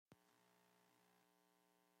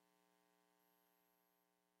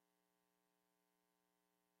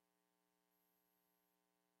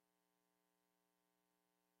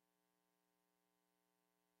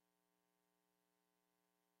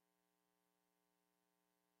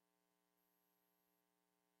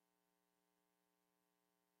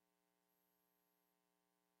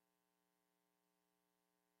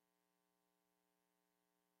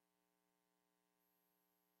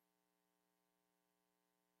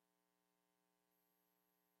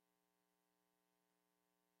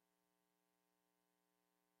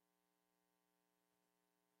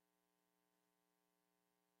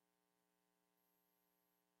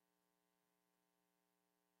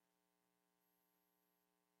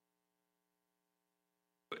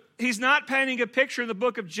he's not painting a picture in the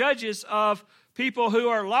book of Judges of people who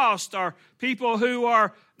are lost or people who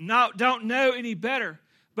don't know any better.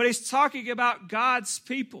 But he's talking about God's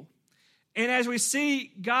people. And as we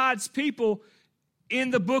see God's people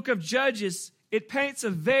in the book of Judges, it paints a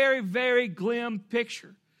very, very glim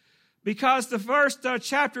picture. Because the first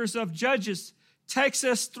chapters of Judges takes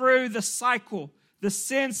us through the cycle, the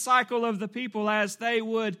sin cycle of the people as they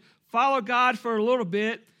would follow God for a little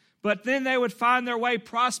bit, but then they would find their way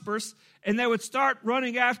prosperous, and they would start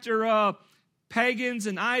running after pagans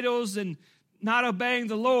and idols and not obeying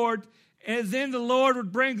the Lord, and then the Lord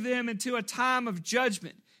would bring them into a time of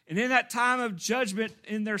judgment. And in that time of judgment,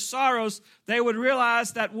 in their sorrows, they would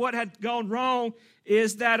realize that what had gone wrong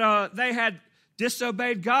is that they had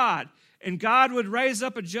disobeyed God. And God would raise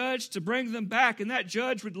up a judge to bring them back, and that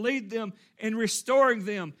judge would lead them in restoring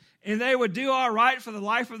them. And they would do all right for the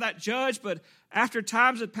life of that judge, but after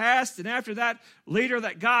times had passed and after that leader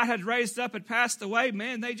that God had raised up had passed away,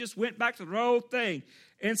 man, they just went back to the old thing.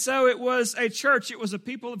 And so it was a church, it was a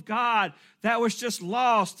people of God that was just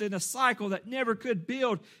lost in a cycle that never could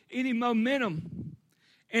build any momentum.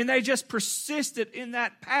 And they just persisted in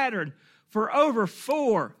that pattern for over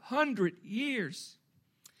 400 years.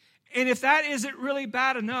 And if that isn't really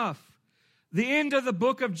bad enough, the end of the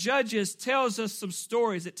book of Judges tells us some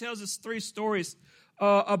stories. It tells us 3 stories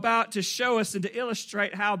about to show us and to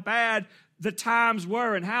illustrate how bad the times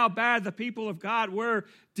were and how bad the people of God were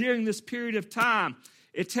during this period of time.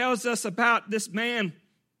 It tells us about this man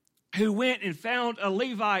who went and found a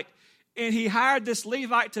Levite, and he hired this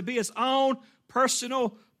Levite to be his own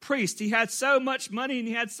personal priest. He had so much money and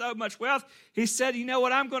he had so much wealth. He said, you know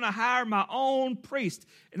what, I'm going to hire my own priest,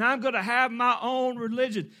 and I'm going to have my own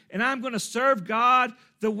religion, and I'm going to serve God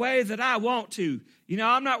the way that I want to. You know,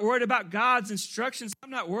 I'm not worried about God's instructions. I'm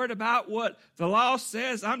not worried about what the law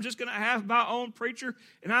says. I'm just going to have my own preacher,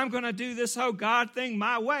 and I'm going to do this whole God thing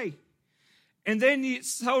my way. And then he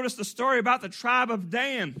told us the story about the tribe of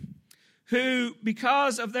Dan, who,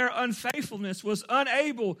 because of their unfaithfulness, was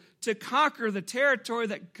unable to conquer the territory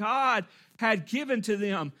that God had given to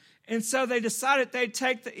them. And so they decided they'd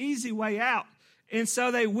take the easy way out. And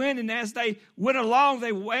so they went, and as they went along,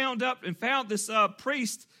 they wound up and found this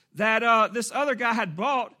priest that this other guy had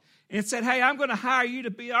bought and said, hey, I'm going to hire you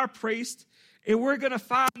to be our priest, and we're going to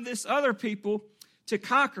find this other people to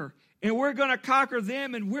conquer. And we're going to conquer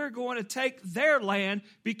them, and we're going to take their land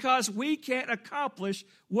because we can't accomplish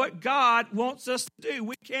what God wants us to do.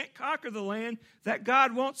 We can't conquer the land that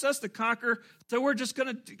God wants us to conquer, so we're just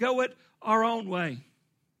going to go it our own way.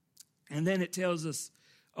 And then it tells us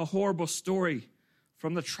a horrible story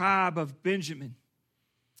from the tribe of Benjamin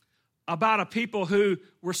about a people who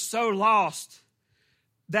were so lost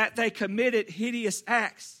that they committed hideous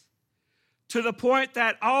acts, to the point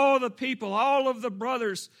that all the people, all of the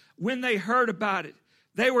brothers, when they heard about it,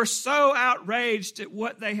 they were so outraged at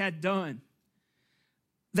what they had done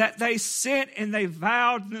that they sent and they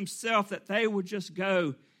vowed themselves that they would just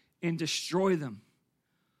go and destroy them,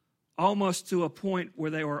 almost to a point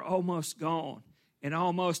where they were almost gone and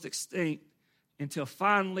almost extinct, until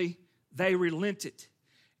finally they relented.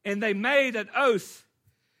 And they made an oath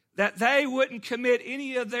that they wouldn't commit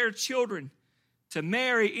any of their children to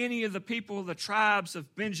marry any of the people of the tribes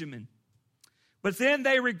of Benjamin. But then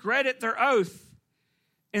they regretted their oath.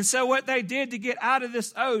 And so what they did to get out of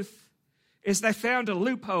this oath is they found a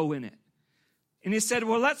loophole in it. And he said,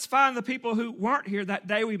 well, let's find the people who weren't here that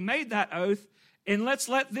day we made that oath, and let's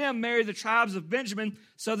let them marry the tribes of Benjamin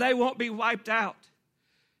so they won't be wiped out.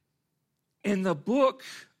 And the book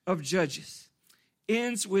of Judges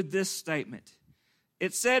ends with this statement.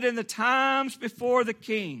 It said, in the times before the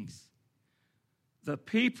kings, the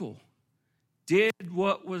people did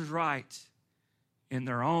what was right in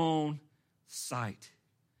their own sight.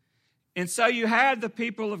 And so you had the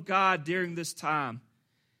people of God during this time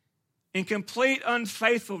in complete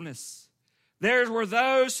unfaithfulness. There were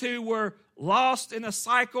those who were lost in a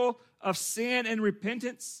cycle of sin and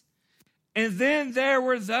repentance. And then there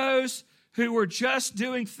were those who were just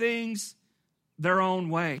doing things their own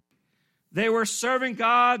way. They were serving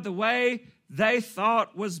God the way they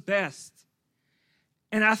thought was best.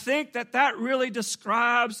 And I think that that really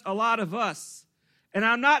describes a lot of us. And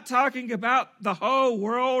I'm not talking about the whole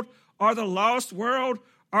world or the lost world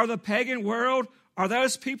or the pagan world or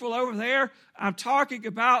those people over there. I'm talking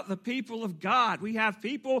about the people of God. We have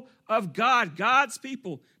people of God, God's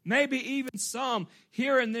people, maybe even some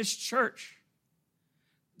here in this church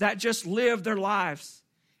that just live their lives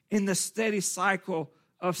in the steady cycle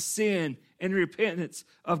of sin and repentance,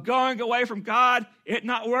 of going away from God, it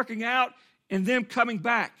not working out, and them coming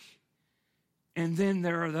back. And then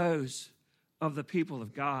there are those of the people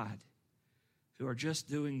of God who are just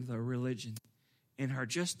doing their religion and are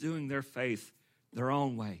just doing their faith their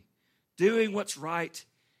own way, doing what's right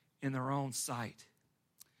in their own sight.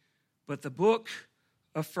 But the book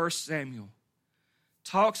of 1 Samuel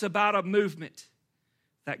talks about a movement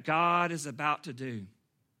that God is about to do,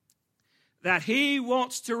 that he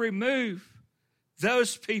wants to remove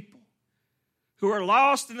those people who are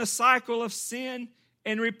lost in the cycle of sin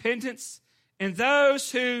and repentance, and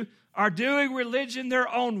those who are doing religion their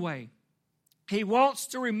own way. He wants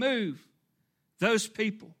to remove those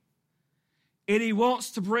people, and he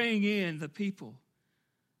wants to bring in the people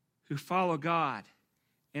who follow God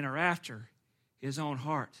and are after his own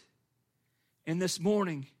heart. And this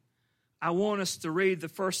morning, I want us to read the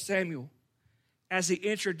 1 Samuel as he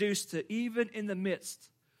introduced to, even in the midst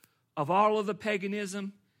of all of the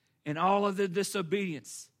paganism and all of the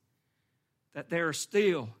disobedience, that there are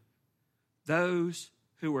still those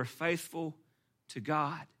who are faithful to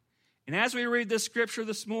God. And as we read this scripture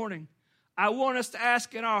this morning, I want us to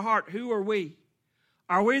ask in our heart, who are we?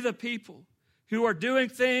 Are we the people who are doing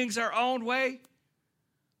things our own way?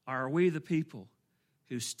 Or are we the people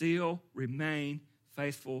who still remain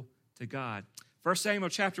faithful to God? 1 Samuel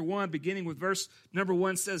chapter 1, beginning with verse number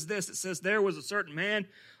 1, says this. It says, there was a certain man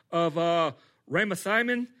of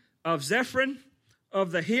Ramathaim, of Zephron,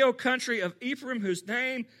 of the hill country of Ephraim, whose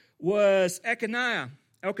name was Elkanah,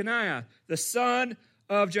 the son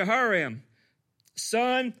of Jehoram,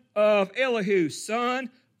 son of Elihu, son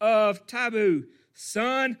of Tabu,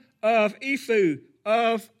 son of Ephu,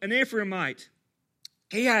 of an Ephraimite.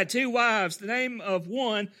 He had 2 wives. The name of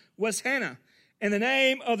one was Hannah, and the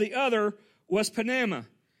name of the other was Peninnah.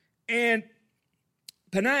 And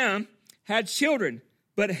Peninnah had children,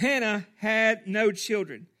 but Hannah had no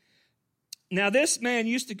children. Now this man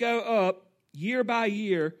used to go up year by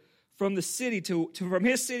year from his city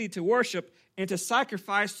to worship and to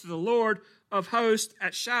sacrifice to the Lord of hosts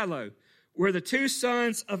at Shiloh, where the 2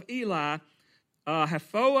 sons of Eli,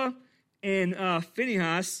 Hophni and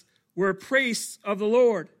Phinehas, were priests of the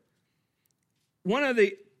Lord. On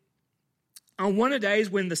one of the days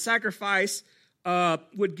when the sacrifice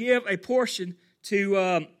would give a portion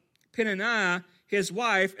to Peninnah, his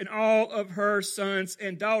wife, and all of her sons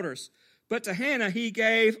and daughters. But to Hannah he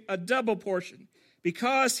gave a double portion,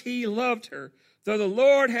 because he loved her, though the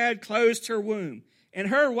Lord had closed her womb. And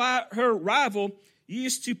her rival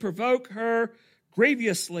used to provoke her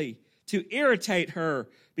grievously, to irritate her,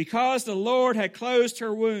 because the Lord had closed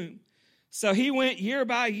her womb. So he went year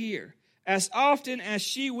by year. As often as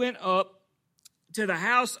she went up to the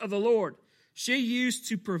house of the Lord, she used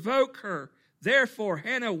to provoke her. Therefore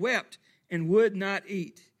Hannah wept and would not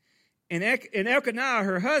eat. And Elkanah,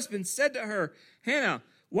 her husband, said to her, Hannah,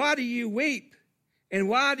 why do you weep? And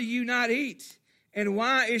why do you not eat? And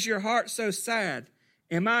why is your heart so sad?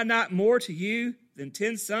 Am I not more to you than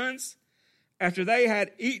 10 sons? After they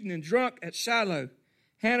had eaten and drunk at Shiloh,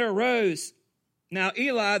 Hannah rose. Now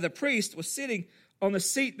Eli the priest was sitting on the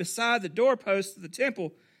seat beside the doorpost of the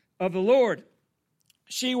temple of the Lord.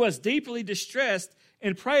 She was deeply distressed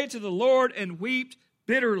and prayed to the Lord and wept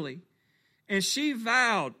bitterly. And she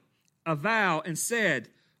vowed a vow and said,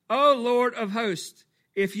 O Lord of hosts,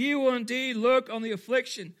 if you will indeed look on the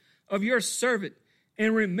affliction of your servant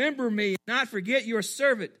and remember me, and not forget your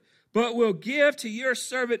servant, but will give to your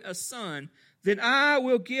servant a son, then I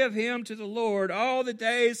will give him to the Lord all the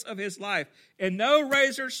days of his life, and no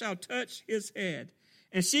razor shall touch his head.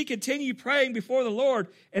 And she continued praying before the Lord,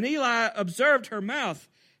 and Eli observed her mouth.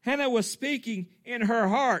 Hannah was speaking in her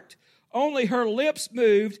heart. Only her lips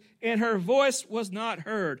moved, and her voice was not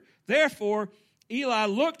heard. Therefore, Eli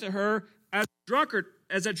looked to her as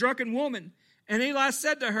a drunken woman. And Eli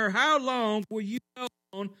said to her, how long will you go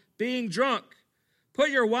on being drunk? Put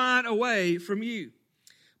your wine away from you.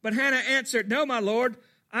 But Hannah answered, no, my Lord,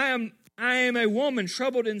 I am a woman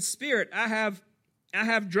troubled in spirit. I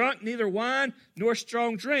have drunk neither wine nor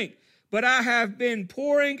strong drink, but I have been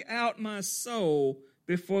pouring out my soul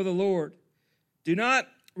before the Lord. Do not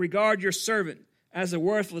regard your servant as a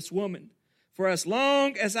worthless woman, for as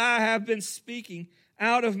long as I have been speaking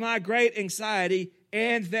out of my great anxiety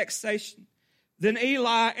and vexation. Then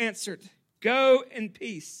Eli answered, go in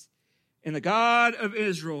peace, and the God of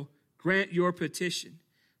Israel grant your petition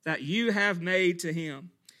that you have made to him.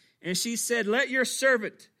 And she said, let your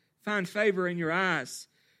servant find favor in your eyes.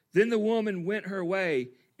 Then the woman went her way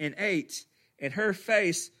and ate, and her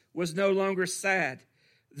face was no longer sad.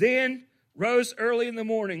 Then rose early in the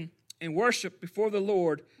morning and worshiped before the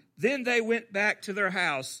Lord. Then they went back to their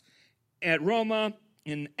house at Ramah,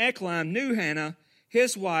 and Eklan knew Hannah,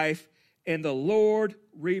 his wife, and the Lord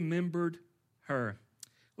remembered her.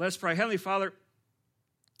 Let's pray. Heavenly Father,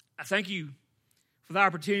 I thank you for the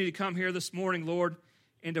opportunity to come here this morning, Lord,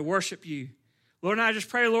 and to worship you. Lord, and I just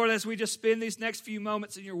pray, Lord, as we just spend these next few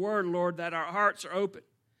moments in your word, Lord, that our hearts are open.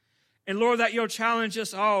 And Lord, that you'll challenge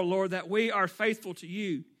us all, Lord, that we are faithful to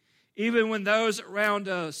you, even when those around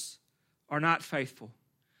us are not faithful.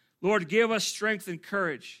 Lord, give us strength and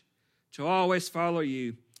courage to always follow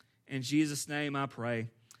you. In Jesus' name I pray.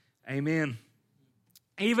 Amen.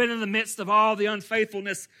 Even in the midst of all the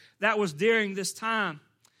unfaithfulness that was during this time,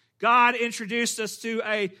 God introduced us to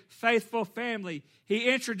a faithful family. He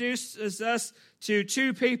introduces us to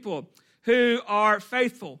two people who are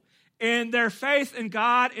faithful. And their faith in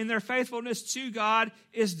God and their faithfulness to God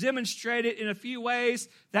is demonstrated in a few ways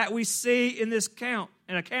that we see in this account.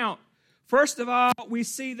 First of all, we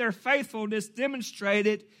see their faithfulness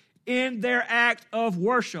demonstrated in their act of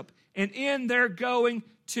worship and in their going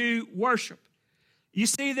to worship. You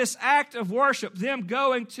see this act of worship, them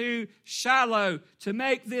going to Shiloh to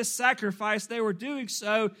make this sacrifice, they were doing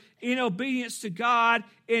so in obedience to God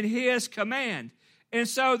in his command. And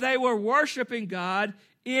so they were worshiping God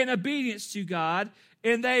in obedience to God,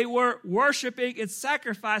 and they were worshiping and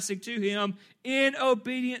sacrificing to him in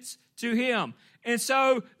obedience to him. And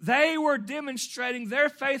so they were demonstrating their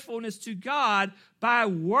faithfulness to God by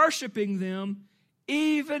worshiping them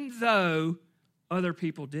even though other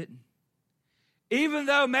people didn't. Even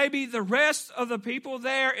though maybe the rest of the people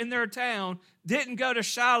there in their town didn't go to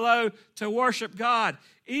Shiloh to worship God.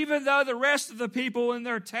 Even though the rest of the people in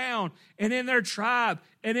their town and in their tribe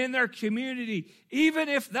and in their community, even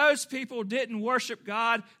if those people didn't worship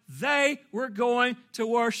God, they were going to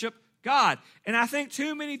worship God. And I think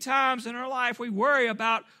too many times in our life we worry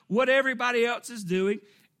about what everybody else is doing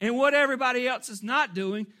and what everybody else is not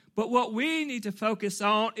doing. But what we need to focus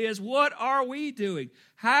on is, what are we doing?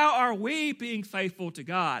 How are we being faithful to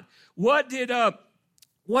God? What did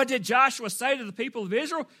Joshua say to the people of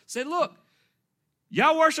Israel? He said, look,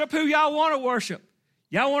 y'all worship who y'all want to worship.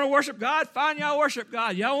 Y'all want to worship God? Fine, y'all worship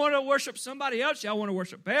God. Y'all want to worship somebody else? Y'all want to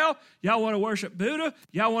worship Baal? Y'all want to worship Buddha?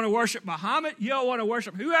 Y'all want to worship Muhammad? Y'all want to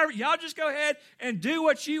worship whoever? Y'all just go ahead and do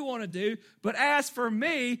what you want to do. But as for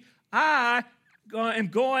me, I am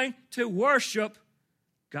going to worship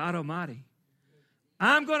God Almighty.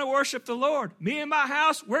 I'm going to worship the Lord. Me and my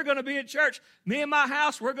house, we're going to be in church. Me and my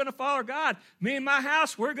house, we're going to follow God. Me and my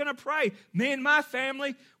house, we're going to pray. Me and my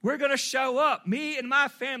family, we're going to show up. Me and my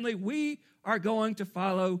family, we are going to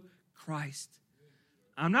follow Christ.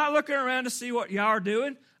 I'm not looking around to see what y'all are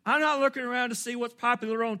doing. I'm not looking around to see what's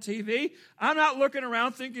popular on TV. I'm not looking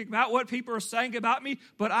around thinking about what people are saying about me,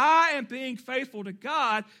 but I am being faithful to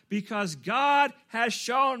God because God has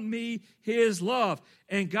shown me his love.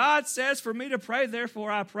 And God says for me to pray, therefore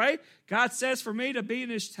I pray. God says for me to be in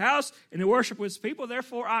his house and to worship with his people,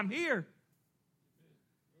 therefore I'm here.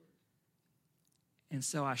 And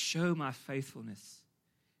so I show my faithfulness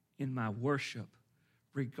in my worship,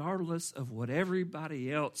 regardless of what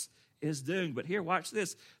everybody else is doing. But here, watch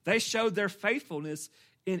this. They showed their faithfulness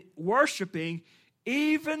in worshiping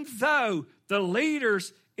even though the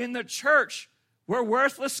leaders in the church were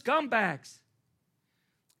worthless scumbags.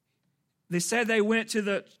 They said they went to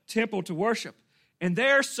the temple to worship, and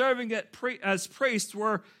there serving as priests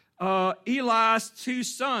were Eli's two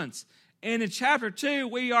sons. And in chapter 2,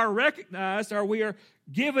 we are recognized, or we are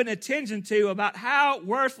given attention to, about how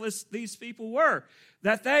worthless these people were.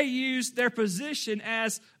 That they used their position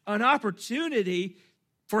as an opportunity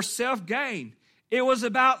for self-gain. It was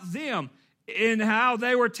about them and how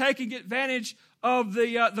they were taking advantage of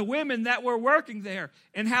the women that were working there,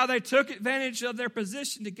 and how they took advantage of their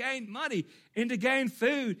position to gain money and to gain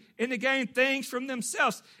food and to gain things from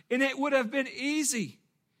themselves. And it would have been easy.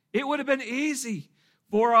 It would have been easy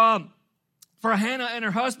for Hannah and her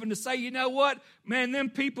husband to say, you know what, man, them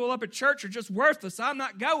people up at church are just worthless. I'm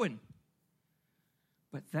not going.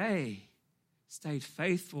 But they stayed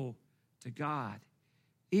faithful to God,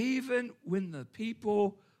 even when the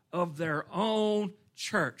people of their own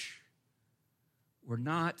church were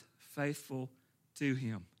not faithful to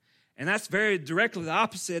him. And that's very directly the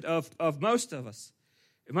opposite of most of us.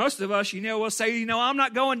 And most of us, will say, I'm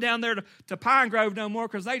not going down there to Pine Grove no more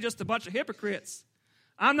because they just a bunch of hypocrites.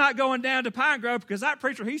 I'm not going down to Pine Grove because that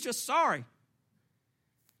preacher, he's just sorry.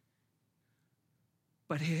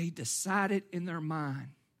 But he decided in their mind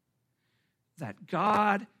that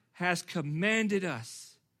God has commanded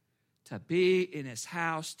us to be in his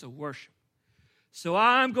house to worship. So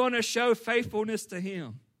I'm going to show faithfulness to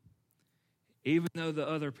him, even though the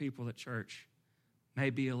other people at church may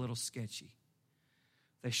be a little sketchy.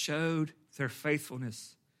 They showed their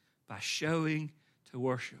faithfulness by showing to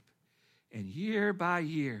worship. And year by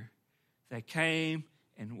year, they came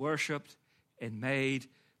and worshiped and made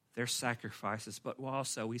their sacrifices. But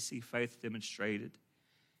also we see faith demonstrated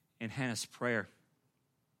in Hannah's prayer.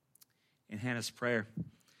 In Hannah's prayer.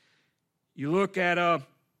 You look at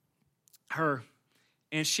her,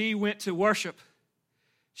 and she went to worship.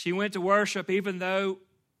 She went to worship even though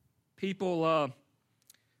people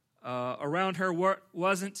around her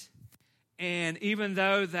wasn't. And even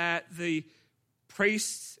though that the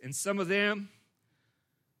priests and some of them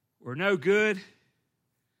were no good.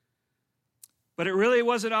 But it really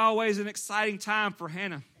wasn't always an exciting time for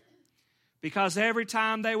Hannah. Because every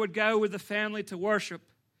time they would go with the family to worship,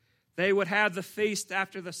 they would have the feast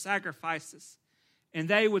after the sacrifices. And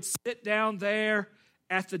they would sit down there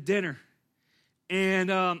at the dinner. And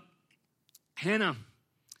Hannah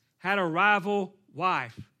had a rival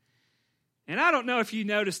wife. And I don't know if you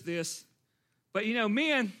noticed this, but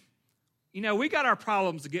men, we got our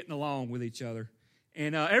problems of getting along with each other.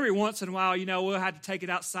 And every once in a while, we'll have to take it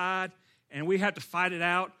outside and we have to fight it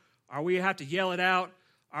out, or we have to yell it out,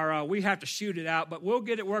 or we have to shoot it out. But we'll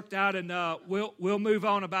get it worked out and we'll move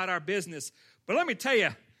on about our business. But let me tell you,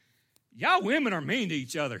 y'all women are mean to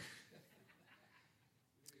each other.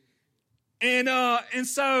 And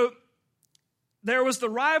so there was the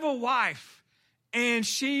rival wife, and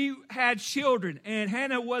she had children, and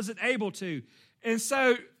Hannah wasn't able to. And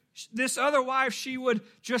so this other wife, she would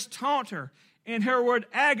just taunt her, and her would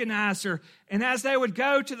agonize her. And as they would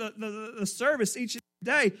go to the service each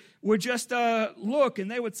day, would just look, and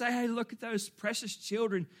they would say, hey, look at those precious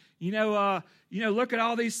children. Look at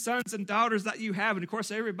all these sons and daughters that you have. And, of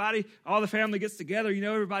course, all the family gets together.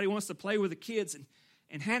 Everybody wants to play with the kids.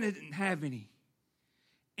 And Hannah didn't have any.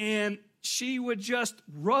 And she would just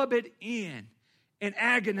rub it in and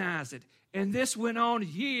agonize it. And this went on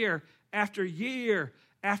year after year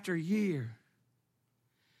after year.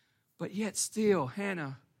 But yet still,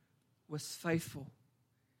 Hannah was faithful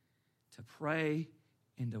to pray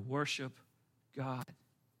and to worship God.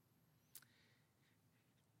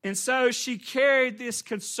 And so she carried this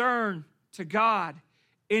concern to God,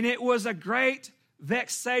 and it was a great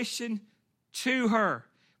vexation to her.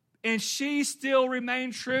 And she still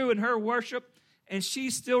remained true in her worship, and she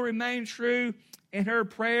still remained true in her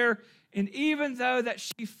prayer. And even though that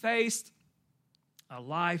she faced a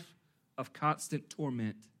life of constant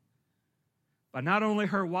torment by not only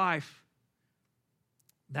her wife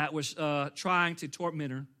that was trying to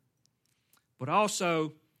torment her, but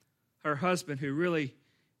also her husband, who really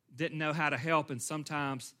didn't know how to help and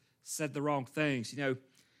sometimes said the wrong things.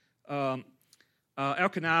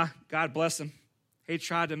 Elkanah, God bless him, he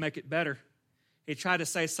tried to make it better. He tried to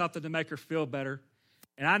say something to make her feel better.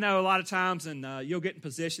 And I know a lot of times, and you'll get in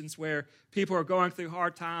positions where people are going through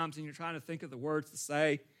hard times, and you're trying to think of the words to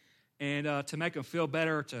say and to make them feel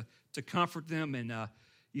better, to comfort them. And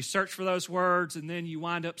you search for those words, and then you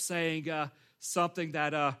wind up saying something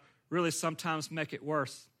that really sometimes make it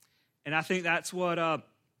worse. And I think that's what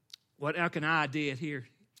Elkanah did here.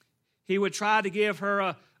 He would try to give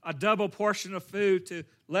her a double portion of food to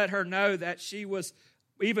let her know that she was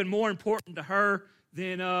even more important to her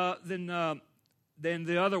than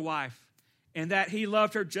the other wife, and that he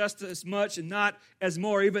loved her just as much and not as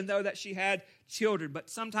more, even though that she had children. But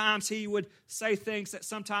sometimes he would say things that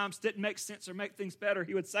sometimes didn't make sense or make things better.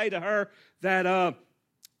 He would say to her that,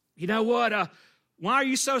 you know what, why are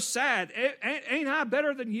you so sad? Ain't I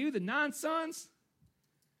better than you, the 9 sons?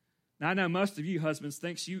 Now, I know most of you husbands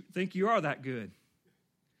think you are that good.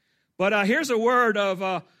 But here's a word of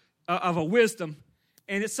a wisdom,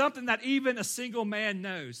 and it's something that even a single man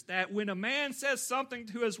knows, that when a man says something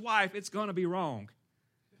to his wife, it's going to be wrong.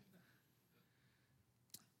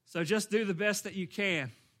 So just do the best that you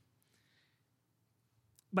can.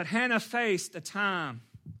 But Hannah faced a time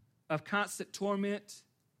of constant torment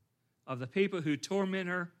of the people who torment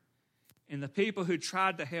her and the people who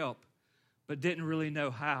tried to help but didn't really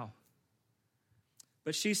know how.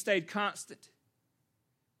 But she stayed constant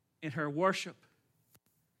in her worship,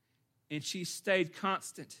 and she stayed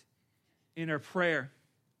constant in her prayer.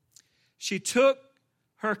 She took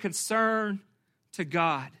her concern to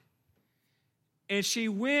God, and she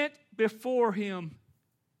went before him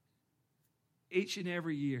each and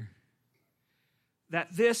every year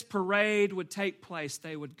that this parade would take place.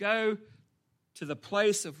 They would go to the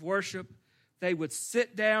place of worship. They would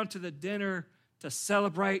sit down to the dinner to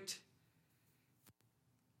celebrate.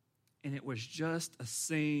 And it was just a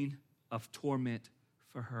scene of torment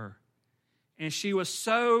for her. And she was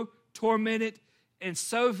so tormented and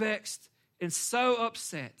so vexed and so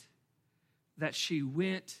upset that she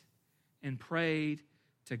went and prayed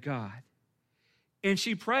to God. And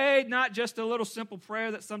she prayed not just a little simple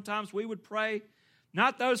prayer that sometimes we would pray,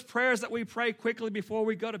 Not those prayers that we pray quickly before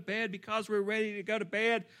we go to bed because we're ready to go to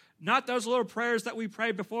bed. Not those little prayers that we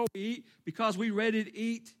pray before we eat because we're ready to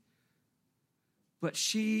eat. But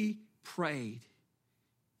she prayed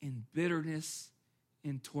in bitterness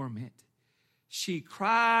and torment. She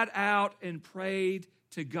cried out and prayed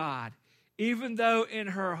to God, even though in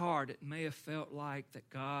her heart it may have felt like that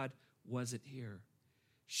God wasn't here.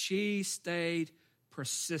 She stayed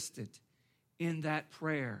persistent in that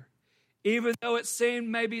prayer. Even though it seemed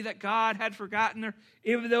maybe that God had forgotten her,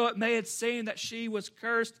 even though it may have seemed that she was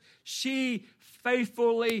cursed, she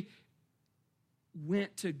faithfully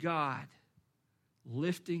went to God,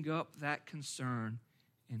 lifting up that concern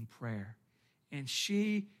in prayer. And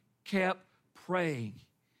she kept praying,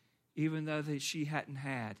 even though that she hadn't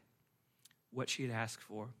had what she had asked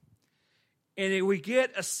for. And we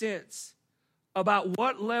get a sense about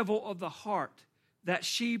what level of the heart that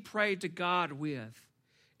she prayed to God with,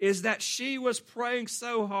 is that she was praying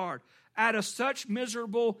so hard, out of such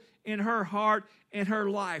miserable in her heart and her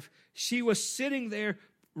life. She was sitting there,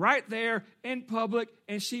 right there in public,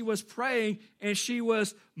 and she was praying, and she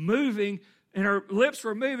was moving, and her lips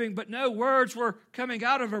were moving, but no words were coming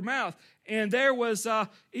out of her mouth. And there was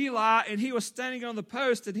Eli, and he was standing on the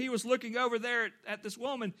post, and he was looking over there at this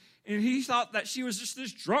woman, and he thought that she was just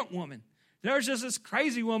this drunk woman. There's just this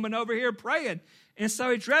crazy woman over here praying. And so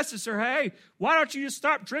he dresses her, hey, why don't you just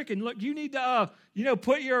stop drinking? Look, you need to,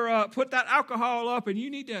 put that alcohol up, and you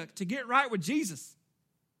need to get right with Jesus.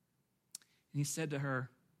 And he said to her,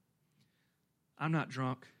 I'm not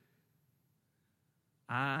drunk.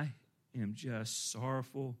 I am just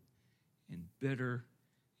sorrowful and bitter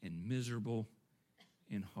and miserable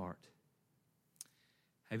in heart.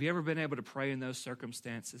 Have you ever been able to pray in those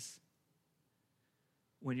circumstances?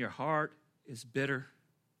 When your heart is bitter,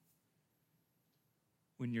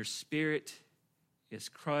 when your spirit is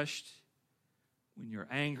crushed, when you're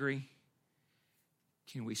angry,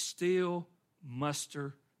 can we still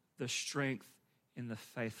muster the strength and the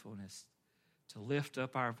faithfulness to lift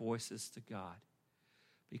up our voices to God?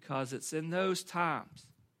 Because it's in those times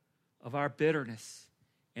of our bitterness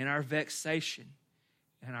and our vexation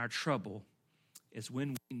and our trouble is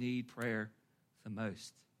when we need prayer the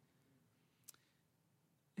most.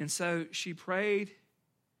 And so she prayed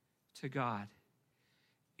to God.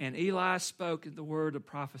 And Eli spoke the word of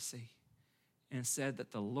prophecy and said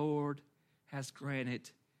that the Lord has granted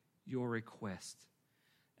your request.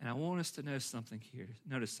 And I want us to know something here.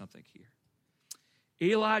 Notice something here.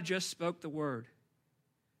 Eli just spoke the word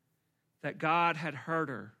that God had heard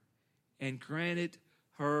her and granted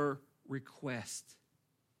her request.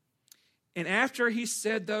 And after he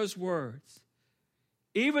said those words,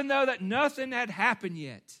 even though that nothing had happened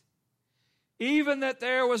yet, even that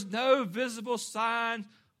there was no visible sign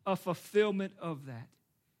of fulfillment of that,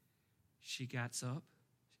 she got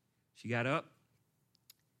up.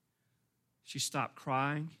 She stopped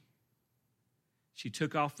crying. She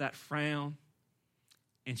took off that frown,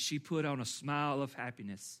 and she put on a smile of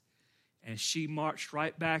happiness. And she marched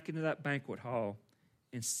right back into that banquet hall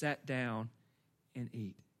and sat down and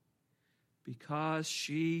ate. Because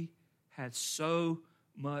she had so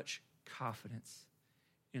much confidence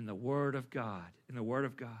in the Word of God.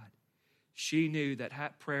 She knew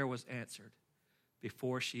that prayer was answered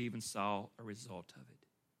before she even saw a result of it.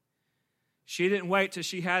 She didn't wait till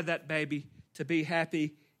she had that baby to be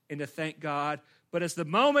happy and to thank God. But as the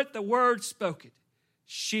moment the Word spoke it,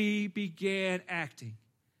 she began acting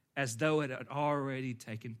as though it had already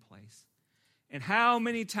taken place. And how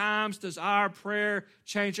many times does our prayer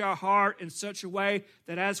change our heart in such a way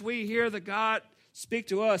that as we hear the God speak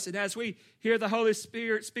to us, and as we hear the Holy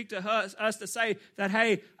Spirit speak to us to say that,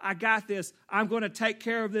 hey, I got this, I'm going to take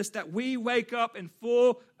care of this, that we wake up in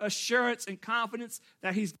full assurance and confidence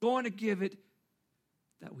that He's going to give it,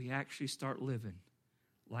 that we actually start living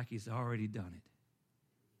like He's already done it.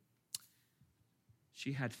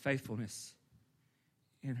 She had faithfulness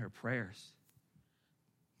in her prayers.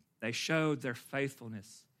 They showed their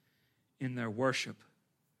faithfulness in their worship.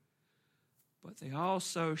 But they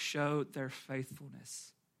also showed their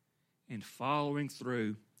faithfulness in following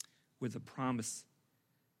through with the promise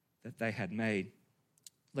that they had made.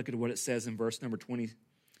 Look at what it says in verse number 20.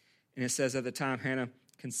 And it says, at the time Hannah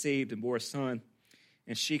conceived and bore a son,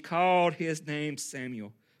 and she called his name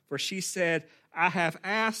Samuel. For she said, I have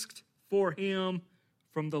asked for him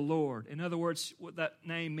from the Lord. In other words, what that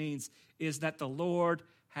name means is that the Lord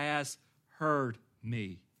has heard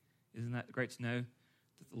me. Isn't that great to know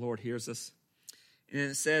that the Lord hears us? And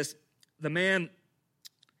it says, the man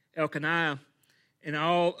Elkanah and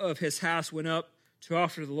all of his house went up to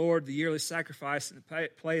offer to the Lord the yearly sacrifice and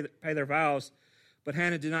pay their vows. But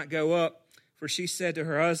Hannah did not go up, For she said to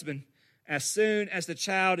her husband, as soon as the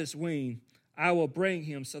child is weaned, I will bring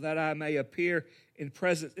him so that I may appear in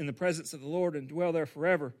the presence of the Lord and dwell there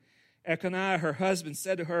forever. Elkanah, her husband,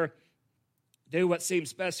 said to her, do what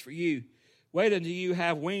seems best for you. Wait until you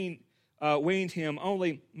have weaned him.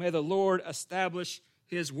 Only may the Lord establish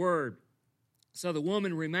his word. So the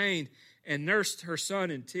woman remained and nursed her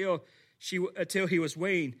son until he was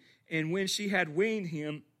weaned. And when she had weaned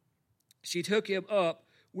him, she took him up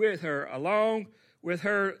with her, along with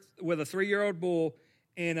a 3-year-old bull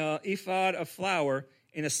and an ephod of flour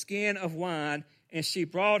and a skin of wine, and she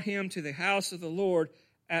brought him to the house of the Lord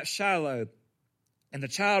at Shiloh. And the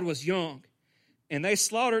child was young. And they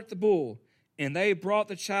slaughtered the bull, and they brought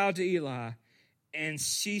the child to Eli. And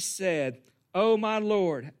she said, O my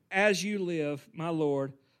Lord, as you live, my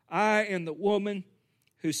Lord, I am the woman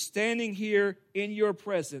who's standing here in your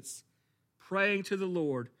presence, praying to the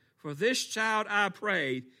Lord. For this child I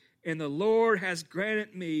prayed, and the Lord has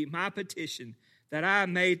granted me my petition that I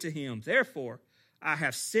made to him. Therefore, I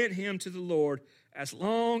have sent him to the Lord. As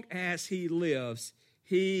long as he lives,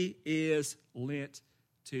 he is lent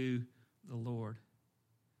to the Lord.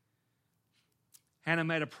 Hannah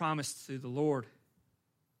made a promise to the Lord,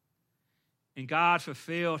 and God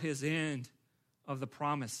fulfilled his end of the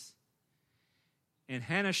promise. And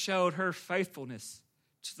Hannah showed her faithfulness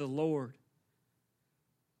to the Lord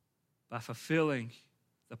by fulfilling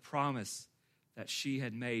the promise that she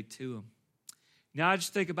had made to him. Now, I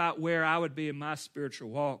just think about where I would be in my spiritual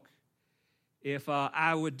walk if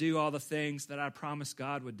I would do all the things that I promised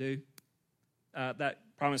God would do, that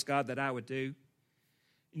I would do.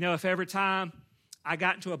 You know, if every time I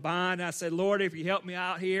got into a bind, I said, Lord, if you help me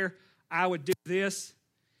out here, I would do this.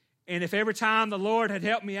 And if every time the Lord had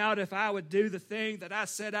helped me out, if I would do the thing that I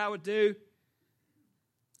said I would do,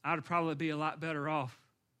 I would probably be a lot better off.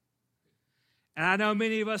 And I know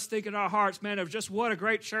many of us think in our hearts, man, of just what a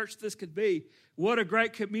great church this could be. What a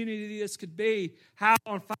great community this could be. How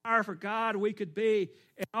on fire for God we could be.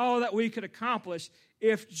 And all that we could accomplish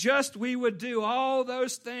if just we would do all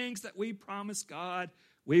those things that we promised God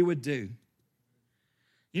we would do.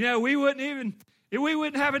 You know, we wouldn't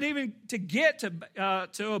have it even to get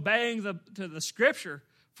to obeying the Scripture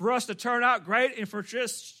for us to turn out great and for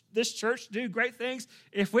just this church to do great things.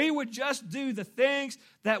 If we would just do the things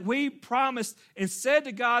that we promised and said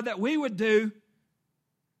to God that we would do,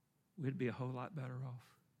 we'd be a whole lot better off.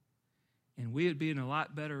 And we would be in a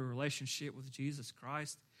lot better relationship with Jesus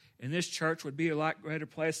Christ. And this church would be a lot greater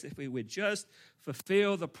place if we would just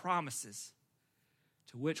fulfill the promises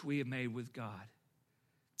to which we have made with God.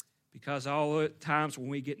 Because all the times when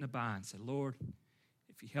we get in a bind, say, Lord,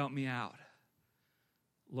 if you help me out,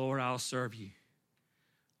 Lord, I'll serve you.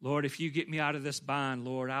 Lord, if you get me out of this bind,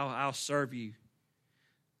 Lord, I'll serve you.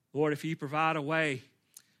 Lord, if you provide a way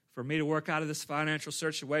for me to work out of this financial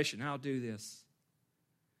situation, I'll do this.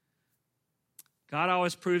 God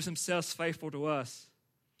always proves himself faithful to us.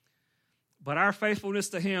 But our faithfulness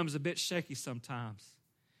to him is a bit shaky sometimes.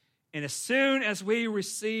 And as soon as we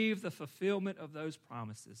receive the fulfillment of those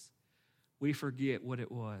promises, we forget what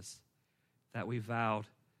it was that we vowed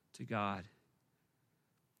to God.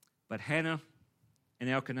 But Hannah and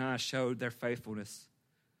Elkanah showed their faithfulness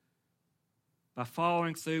by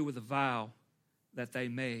following through with the vow that they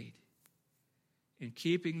made and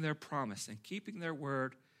keeping their promise and keeping their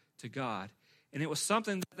word to God. And it was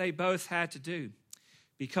something that they both had to do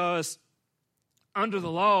because under the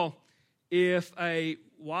law, if a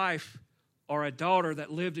wife or a daughter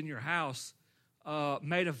that lived in your house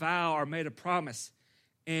made a vow or made a promise,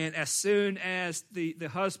 and as soon as the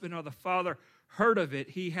husband or the father heard of it,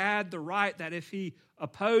 he had the right that if he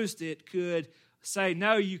opposed it, could say,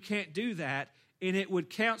 no, you can't do that, and it would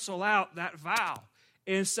cancel out that vow.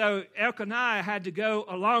 And so Elkanah had to go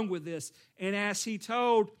along with this, and as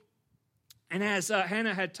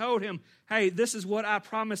Hannah had told him, hey, this is what I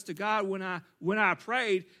promised to God when I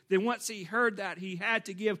prayed, then once he heard that, he had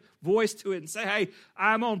to give voice to it and say, hey,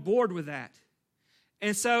 I'm on board with that.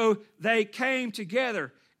 And so they came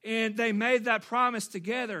together, and they made that promise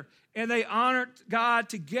together, and they honored God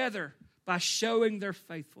together by showing their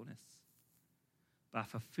faithfulness, by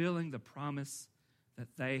fulfilling the promise that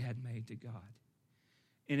they had made to God.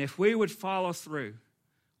 And if we would follow through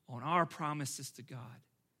on our promises to God,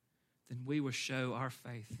 then we will show our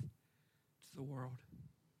faith to the world.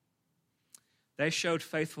 They showed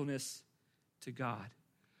faithfulness to God.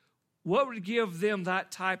 What would give them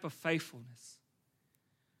that type of faithfulness?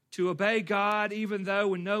 To obey God even though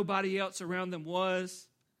when nobody else around them was.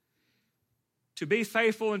 To be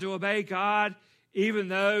faithful and to obey God even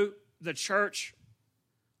though the church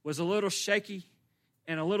was a little shaky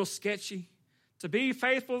and a little sketchy. to be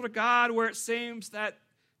faithful to God where it seems that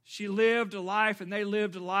she lived a life and they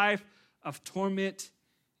lived a life of torment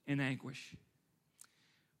and anguish.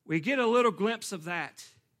 We get a little glimpse of that,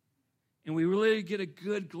 and we really get a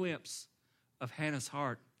good glimpse of Hannah's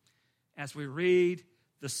heart as we read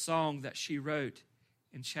the song that she wrote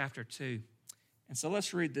in chapter 2. And so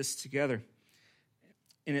let's read this together.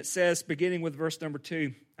 And it says, beginning with verse number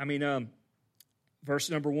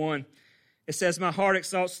 1, it says, "My heart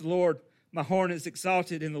exalts the Lord. My horn is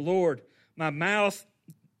exalted in the Lord. My mouth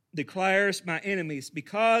declares my enemies,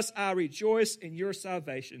 because I rejoice in your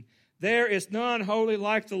salvation. There is none holy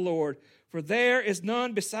like the Lord, for there is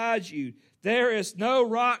none besides you. There is no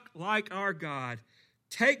rock like our God.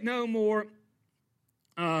 Talk no more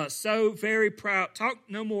so very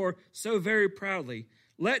proudly.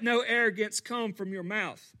 Let no arrogance come from your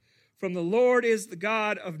mouth. From the Lord is the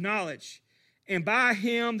God of knowledge, and by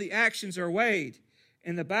him the actions are weighed.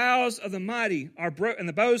 And the bows of the mighty are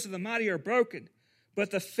broken, but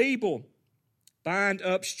the feeble bind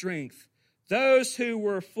up strength. Those who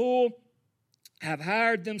were full have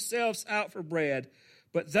hired themselves out for bread,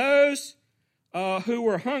 but those who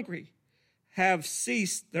were hungry have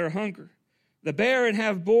ceased their hunger. The barren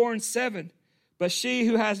have borne 7, but she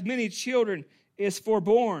who has many children is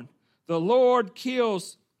forborn. The Lord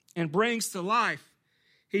kills and brings to life.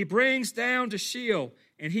 He brings down to Sheol,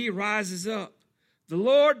 and he rises up. The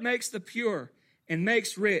Lord makes the pure and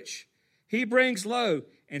makes rich. He brings low,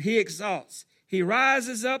 and he exalts. He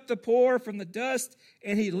rises up the poor from the dust,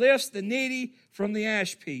 and he lifts the needy from the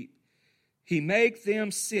ash heap. He makes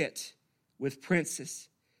them sit with princes.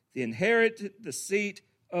 They inherit the seat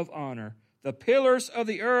of honor. The pillars of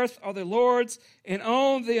the earth are the Lord's, and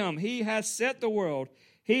on them he has set the world.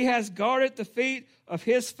 He has guarded the feet of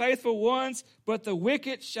his faithful ones, but the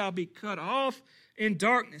wicked shall be cut off in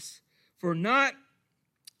darkness. For not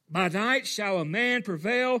by night shall a man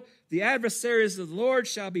prevail. The adversaries of the Lord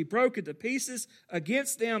shall be broken to pieces.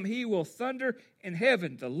 Against them he will thunder in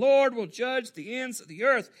heaven. The Lord will judge the ends of the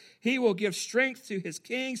earth. He will give strength to his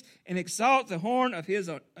kings and exalt the horn of his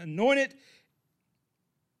anointed.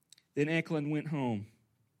 Then Eklund went home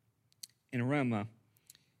in Ramah,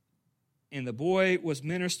 and the boy was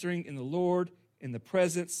ministering in the Lord in the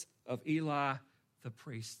presence of Eli the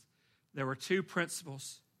priest. There were 2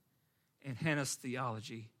 principles in Hannah's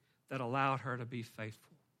theology that allowed her to be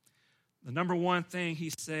faithful. The number one thing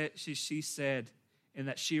she said, and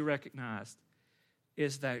that she recognized,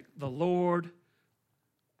 is that the Lord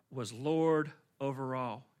was Lord over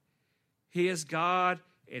all. He is God,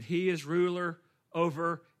 and he is ruler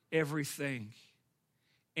over everything.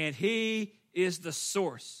 And he is the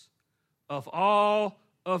source of all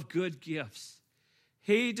of good gifts.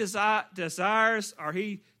 He desires, or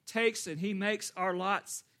he takes and he makes our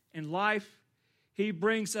lots in life. He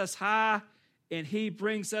brings us high and he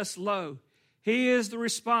brings us low. He is the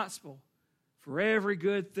responsible for every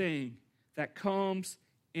good thing that comes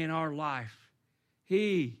in our life.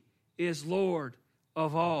 He is Lord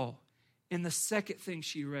of all. And the second thing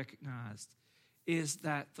she recognized is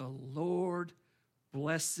that the Lord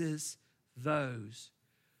blesses those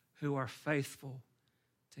who are faithful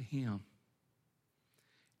to him.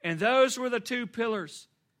 And those were the 2 pillars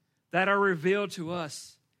that are revealed to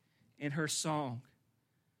us in her song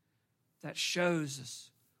that shows us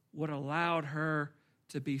what allowed her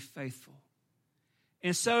to be faithful.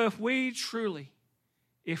 And so if we truly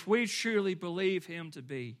believe him to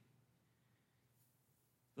be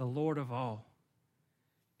the Lord of all,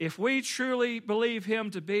 if we truly believe him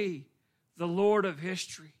to be the Lord of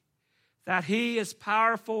history, that he is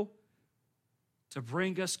powerful to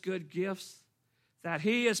bring us good gifts, that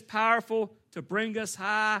he is powerful to bring us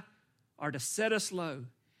high or to set us low,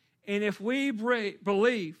 and if we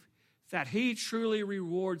believe that he truly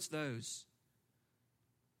rewards those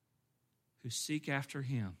who seek after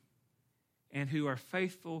him and who are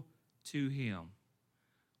faithful to him,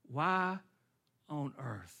 why on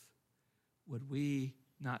earth would we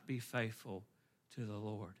not be faithful to the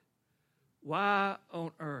Lord? Why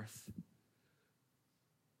on earth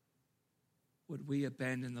would we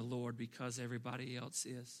abandon the Lord because everybody else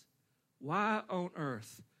is? Why on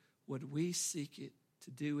earth would we seek it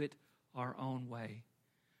to do it our own way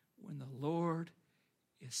when the Lord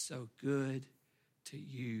is so good to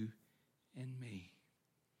you and me?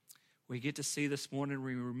 We get to see this morning,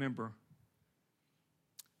 we remember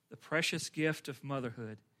the precious gift of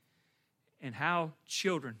motherhood and how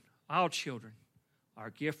our children, are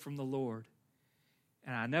a gift from the Lord.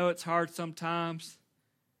 And I know it's hard sometimes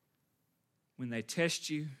when they test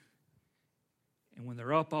you and when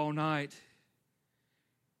they're up all night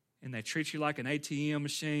and they treat you like an ATM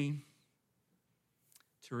machine,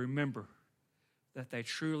 to remember that they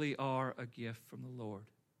truly are a gift from the Lord.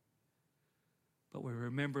 But we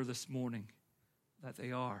remember this morning that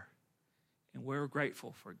they are. And we're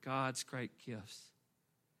grateful for God's great gifts.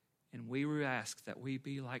 And we ask that we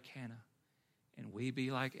be like Hannah, and we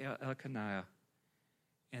be like Elkanah,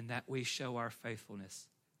 and that we show our faithfulness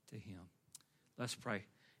to Him. Let's pray.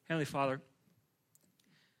 Heavenly Father,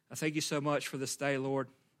 I thank you so much for this day, Lord.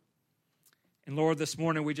 And Lord, this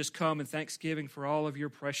morning we just come in thanksgiving for all of your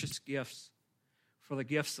precious gifts, for the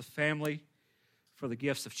gifts of family, for the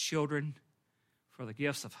gifts of children, for the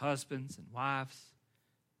gifts of husbands and wives,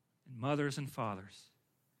 and mothers and fathers.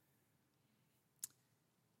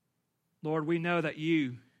 Lord, we know that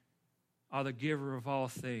you are the giver of all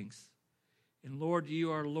things. And Lord,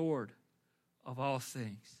 you are Lord of all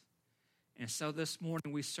things. And so this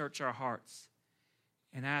morning we search our hearts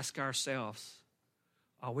and ask ourselves,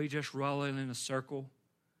 are we just rolling in a circle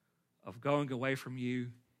of going away from you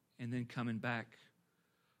and then coming back?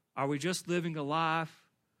 Are we just living a life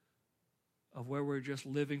of where we're just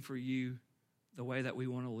living for you the way that we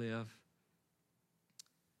want to live?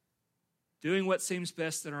 Doing what seems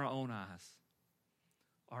best in our own eyes?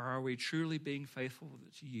 Or are we truly being faithful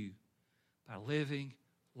to you by living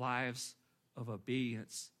lives of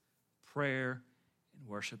obedience, prayer, and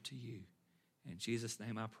worship to you? In Jesus'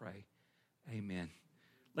 name I pray. Amen.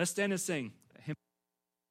 Let's stand and sing.